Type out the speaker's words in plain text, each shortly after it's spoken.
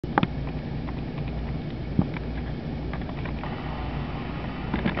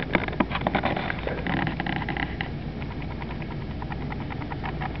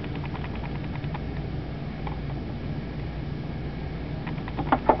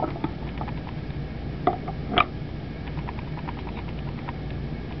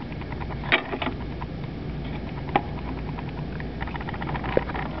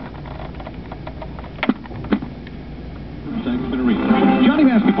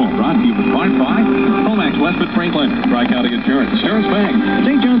Smith Franklin, Tri-County Insurance, Insurance Bank,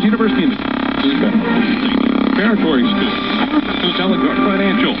 St. John's University, Territory School,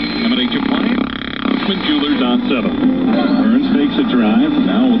 Financial, M&H Appliance, Jewelers on 7. Burns makes a drive,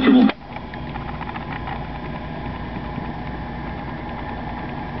 now with triple.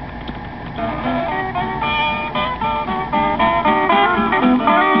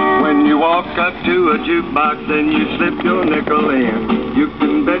 When you walk up to a jukebox and you slip your nickel in, you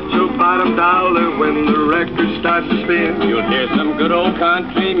can bet your bottom dollar when the record starts to spin, you'll hear some good old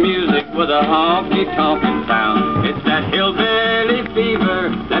country music with a honky-tonkin' sound. It's that hillbilly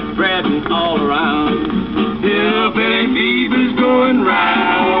fever that's spreading all around. Hillbilly fever's going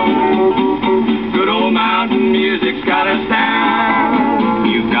round. Good old mountain music's got a sound.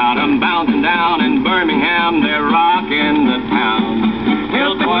 You got 'em bouncing down in Birmingham, they're rocking the town.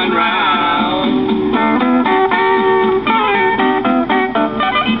 Hill's going round.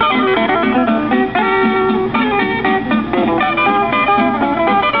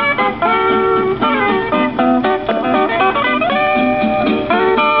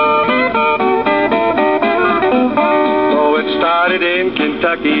 In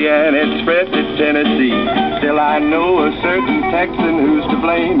Kentucky and it spread to Tennessee. Still I know a certain Texan who's to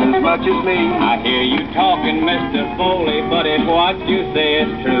blame as much as me. I hear you talking, Mr. Foley, but if what you say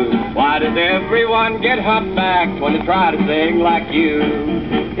is true, why does everyone get humpbacked when they try to sing like you?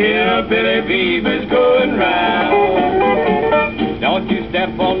 Hillbilly Beaver's going round. Don't you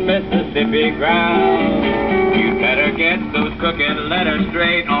step on Mississippi ground. You better get those crooked letters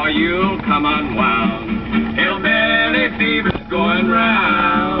straight or you'll come unwound.